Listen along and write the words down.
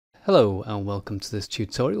Hello and welcome to this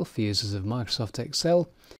tutorial for users of Microsoft Excel.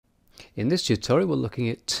 In this tutorial we're looking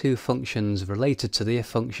at two functions related to the if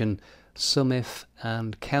function, SUMIF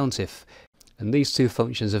and COUNTIF. And these two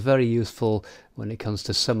functions are very useful when it comes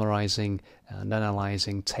to summarizing and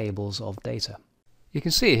analyzing tables of data. You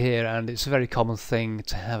can see here, and it's a very common thing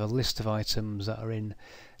to have a list of items that are in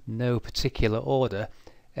no particular order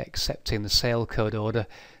excepting the sale code order.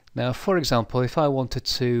 Now, for example, if I wanted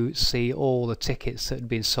to see all the tickets that had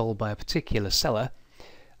been sold by a particular seller,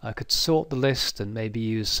 I could sort the list and maybe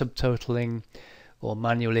use subtotaling or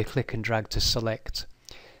manually click and drag to select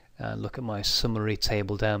and look at my summary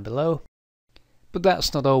table down below. But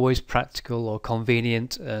that's not always practical or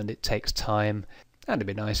convenient, and it takes time, and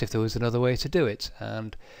it'd be nice if there was another way to do it.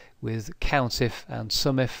 And with COUNTIF and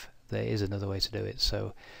SUMIF there is another way to do it.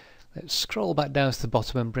 So let's scroll back down to the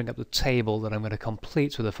bottom and bring up the table that I'm going to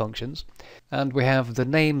complete with the functions. And we have the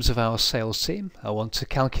names of our sales team. I want to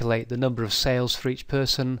calculate the number of sales for each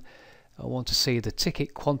person. I want to see the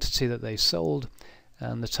ticket quantity that they sold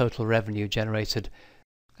and the total revenue generated.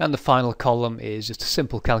 And the final column is just a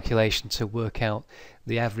simple calculation to work out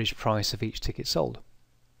the average price of each ticket sold.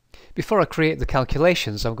 Before I create the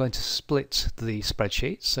calculations, I'm going to split the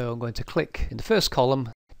spreadsheet. So I'm going to click in the first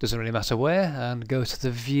column, doesn't really matter where, and go to the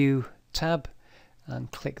View tab and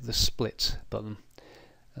click the Split button,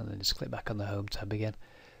 and then just click back on the Home tab again.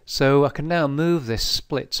 So I can now move this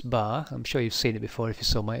split bar. I'm sure you've seen it before if you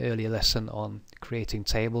saw my earlier lesson on creating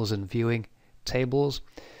tables and viewing tables.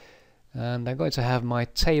 And I'm going to have my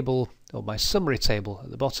table, or my summary table, at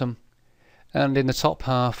the bottom, and in the top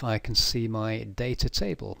half I can see my data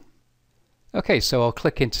table. Okay, so I'll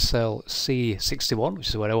click into cell C61, which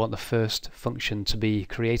is where I want the first function to be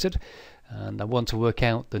created, and I want to work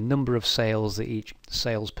out the number of sales that each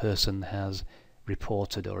salesperson has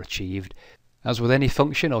reported or achieved. As with any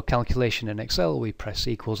function or calculation in Excel, we press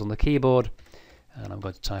equals on the keyboard, and I'm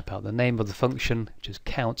going to type out the name of the function, which is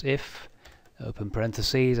COUNTIF, open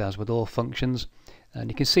parentheses, as with all functions,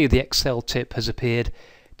 and you can see the Excel tip has appeared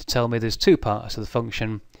to tell me there's two parts of the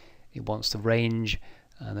function. It wants the range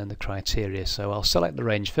and then the criteria. So I'll select the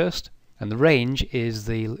range first, and the range is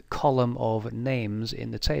the column of names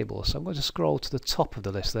in the table. So I'm going to scroll to the top of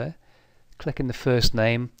the list there, click in the first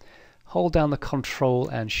name, hold down the Control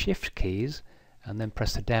and Shift keys, and then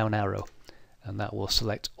press the down arrow, and that will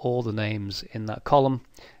select all the names in that column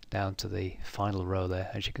down to the final row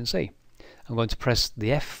there, as you can see. I'm going to press the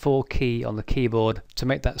F4 key on the keyboard to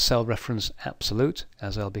make that cell reference absolute,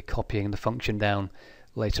 as I'll be copying the function down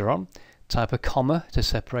later on. Type a comma to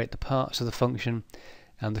separate the parts of the function,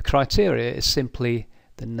 and the criteria is simply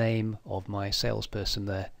the name of my salesperson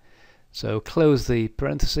there. So close the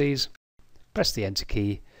parentheses, press the enter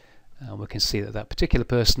key, and we can see that that particular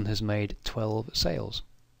person has made 12 sales.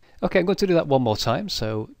 Okay, I'm going to do that one more time.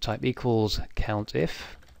 So type equals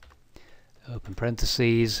COUNTIF, open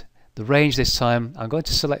parentheses, the range this time I'm going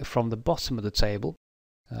to select from the bottom of the table,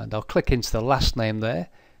 and I'll click into the last name there,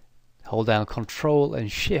 hold down Control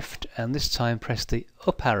and Shift, and this time press the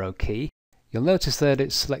up arrow key. You'll notice that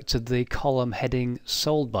it's selected the column heading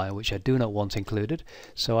sold by, which I do not want included.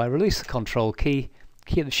 So I release the Control key,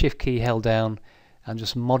 keep the Shift key held down, and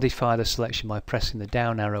just modify the selection by pressing the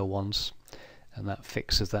down arrow once, and that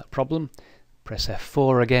fixes that problem. Press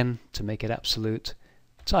F4 again to make it absolute,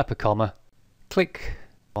 type a comma, click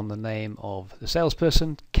on the name of the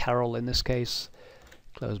salesperson, Carol in this case,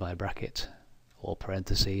 close my bracket, or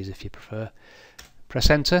parentheses if you prefer. Press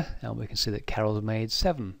enter, and we can see that Carol made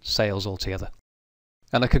 7 sales altogether.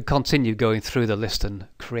 And I could continue going through the list and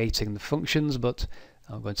creating the functions, but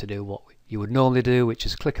I'm going to do what you would normally do, which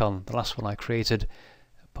is click on the last one I created,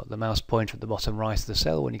 put the mouse pointer at the bottom right of the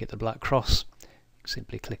cell. When you get the black cross,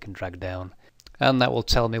 simply click and drag down, and that will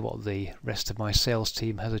tell me what the rest of my sales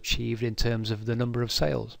team has achieved in terms of the number of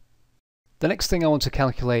sales. The next thing I want to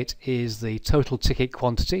calculate is the total ticket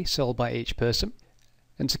quantity sold by each person.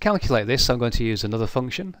 And to calculate this, I'm going to use another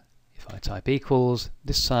function. If I type equals,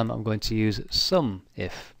 this time I'm going to use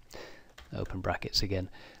SUMIF, open brackets again.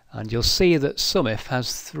 And you'll see that SUMIF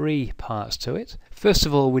has 3 parts to it. First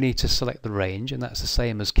of all, we need to select the range, and that's the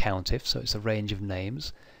same as COUNTIF, so it's a range of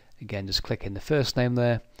names. Again, just click in the first name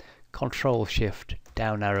there, Control Shift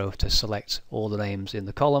down arrow to select all the names in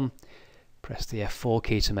the column. Press the F4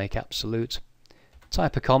 key to make absolute,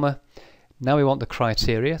 type a comma. Now we want the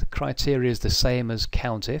criteria. The criteria is the same as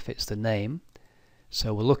COUNTIF, it's the name.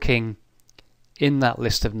 So we're looking in that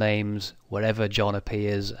list of names wherever John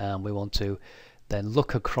appears, and we want to then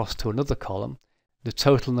look across to another column, the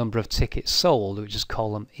total number of tickets sold, which is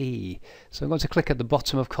column E. So I'm going to click at the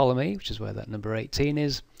bottom of column E, which is where that number 18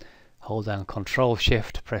 is, hold down Control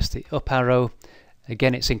Shift, press the up arrow,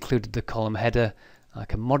 Again, it's included the column header. I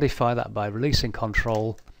can modify that by releasing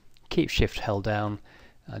Control, keep Shift held down,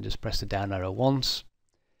 and just press the down arrow once.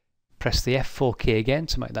 Press the F4 key again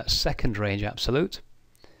to make that second range absolute.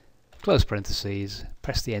 Close parentheses,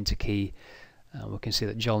 press the Enter key, and we can see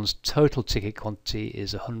that John's total ticket quantity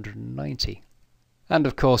is 190. And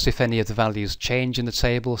of course, if any of the values change in the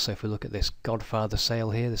table, so if we look at this Godfather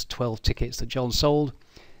sale here, there's 12 tickets that John sold,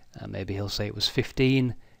 and maybe he'll say it was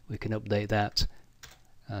 15, we can update that,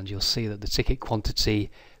 and you'll see that the ticket quantity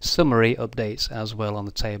summary updates as well on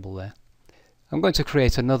the table there. I'm going to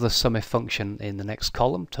create another SUMIF function in the next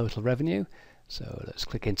column, total revenue. So let's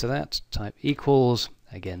click into that, type equals,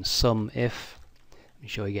 again SUMIF. I'm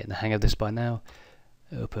sure you're getting the hang of this by now.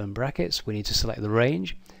 Open brackets, we need to select the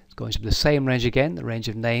range. It's going to be the same range again, the range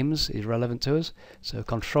of names is relevant to us. So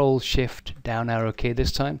Control Shift down arrow key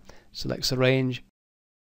this time, selects the range.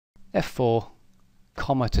 F4,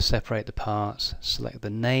 comma to separate the parts, select the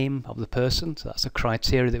name of the person, so that's the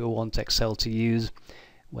criteria that we want Excel to use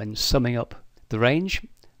when summing up the range.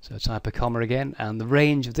 So type a comma again, and the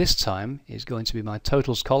range this time is going to be my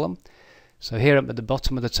totals column. So here I'm at the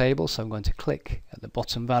bottom of the table, so I'm going to click at the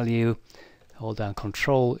bottom value, hold down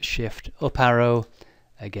Control Shift up arrow,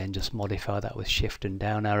 again just modify that with Shift and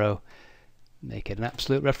down arrow, make it an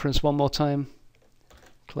absolute reference one more time,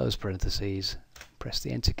 close parentheses, press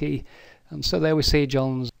the Enter key, and so there we see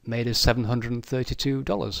John's made us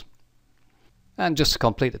 $732. And just to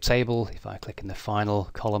complete the table, if I click in the final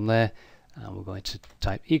column there, and we're going to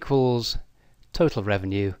type equals total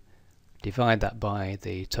revenue, divide that by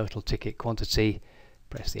the total ticket quantity,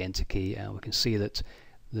 press the Enter key, and we can see that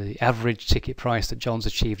the average ticket price that John's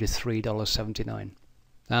achieved is $3.79.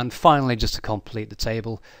 And finally, just to complete the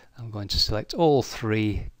table, I'm going to select all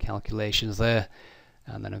three calculations there,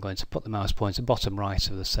 and then I'm going to put the mouse pointer bottom right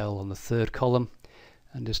of the cell on the third column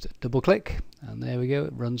and just double click, and there we go,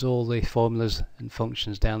 it runs all the formulas and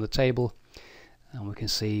functions down the table, and we can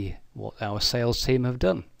see what our sales team have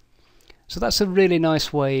done. So that's a really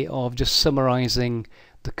nice way of just summarizing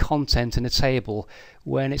the content in a table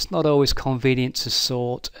when it's not always convenient to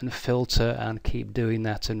sort and filter and keep doing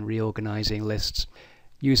that and reorganizing lists.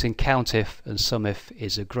 Using COUNTIF and SUMIF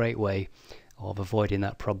is a great way of avoiding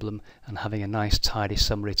that problem and having a nice tidy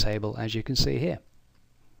summary table, as you can see here.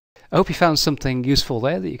 I hope you found something useful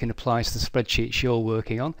there that you can apply to the spreadsheets you're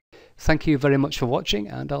working on. Thank you very much for watching,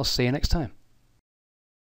 and I'll see you next time.